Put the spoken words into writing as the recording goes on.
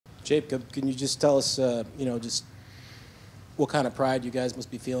Jacob, can you just tell us, just what kind of pride you guys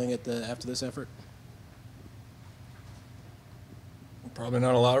must be feeling after this effort? Probably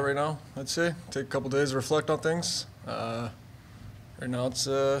not a lot right now, I'd say. Take a couple days to reflect on things. Right now it's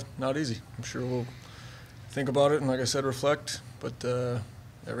not easy. I'm sure we'll think about it and, like I said, reflect. But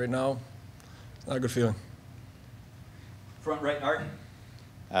right now, it's not a good feeling. Front right, Art.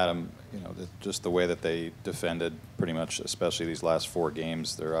 Adam, just the way that they defended pretty much, especially these last 4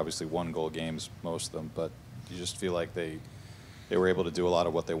 games, they're obviously 1-goal games, most of them, but you just feel like they were able to do a lot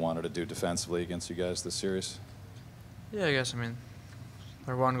of what they wanted to do defensively against you guys this series? Yeah, I guess,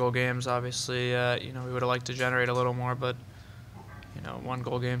 they're 1-goal games, obviously. We would have liked to generate a little more, but,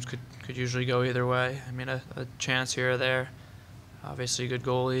 1-goal games could usually go either way. A chance here or there. Obviously good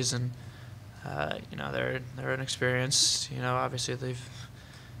goalies, and, they're inexperienced. Obviously they've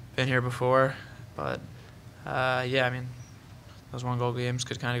been here before, but, those 1-goal games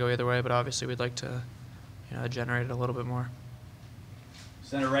could kind of go either way, but obviously we'd like to, generate it a little bit more.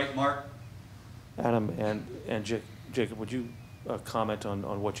 Center right, Mark. Adam and Jacob, would you comment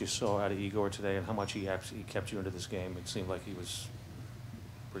on what you saw out of Igor today and how much he kept you into this game? It seemed like he was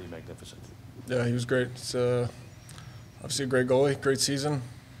pretty magnificent. Yeah, he was great. It's obviously a great goalie, great season.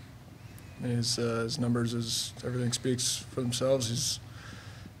 His numbers, everything speaks for themselves. He's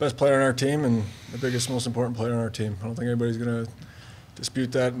the best player on our team and the biggest, most important player on our team. I don't think anybody's going to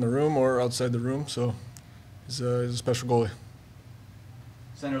dispute that in the room or outside the room, so he's a special goalie.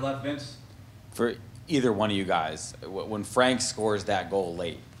 Center left, Vince. For either one of you guys, when Frank scores that goal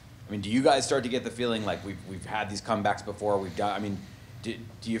late, do you guys start to get the feeling like we've had these comebacks before? Do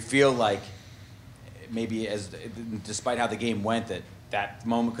you feel like maybe despite how the game went, that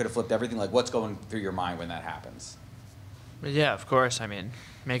moment could have flipped everything? Like, what's going through your mind when that happens? Yeah, of course.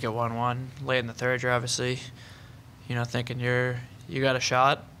 Make it 1-1 late in the third. You're obviously, thinking you got a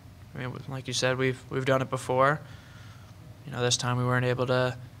shot. Like you said, we've done it before. This time we weren't able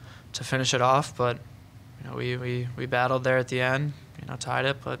to finish it off, but we battled there at the end. Tied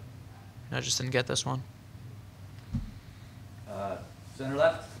it, but just didn't get this one. Center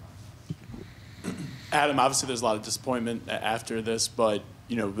left. Adam, obviously there's a lot of disappointment after this, but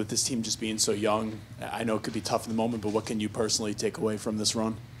with this team just being so young, I know it could be tough in the moment, but what can you personally take away from this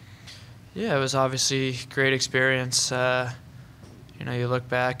run? Yeah, it was obviously great experience. You look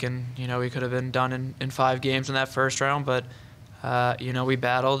back and, we could have been done in 5 games in that first round, but, we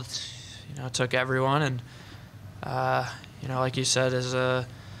battled, took everyone, and, like you said, is a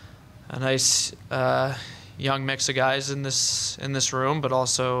nice young mix of guys in this room, but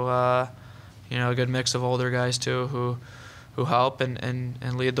also, a good mix of older guys too who help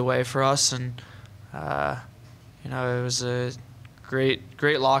and lead the way for us. And it was a great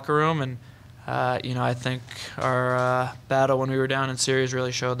locker room, and I think our battle when we were down in series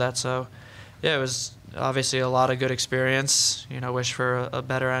really showed that. So yeah, it was obviously a lot of good experience. Wish for a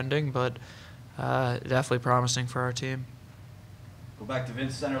better ending, but definitely promising for our team. Go back to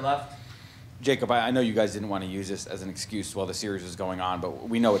Vince, center left. Jacob, I know you guys didn't want to use this as an excuse while the series was going on, but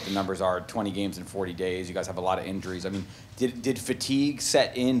we know what the numbers are, 20 games in 40 days. You guys have a lot of injuries. Did fatigue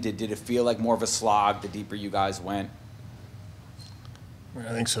set in? Did it feel like more of a slog the deeper you guys went?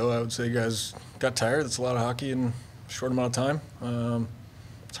 I think so. I would say you guys got tired. It's a lot of hockey in a short amount of time.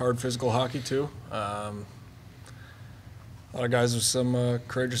 It's hard physical hockey, too. A lot of guys with some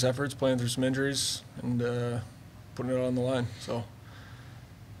courageous efforts, playing through some injuries, and putting it on the line. So,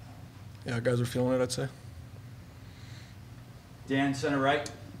 yeah, guys are feeling it, I'd say. Dan, center right.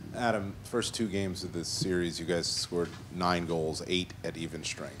 Adam, first 2 games of this series, you guys scored 9 goals, 8 at even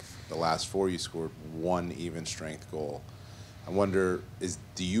strength. The last 4, you scored 1 even strength goal. I wonder,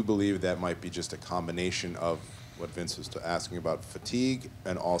 do you believe that might be just a combination of what Vince was asking about, fatigue,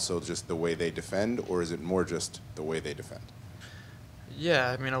 and also just the way they defend, or is it more just the way they defend?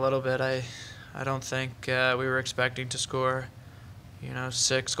 Yeah, a little bit. I don't think we were expecting to score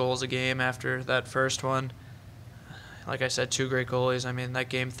 6 goals a game after that first one. Like I said, 2 great goalies. That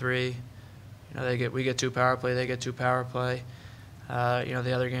game 3, we get 2 power play, they get 2 power play.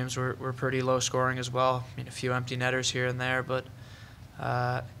 The other games were pretty low scoring as well. A few empty netters here and there, but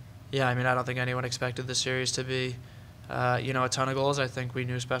I don't think anyone expected the series to be, a ton of goals. I think we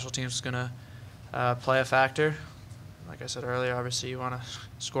knew special teams was going to play a factor. Like I said earlier, obviously you want to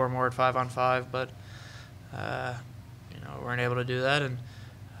score more at 5-on-5, but we weren't able to do that, and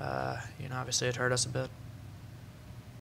obviously it hurt us a bit.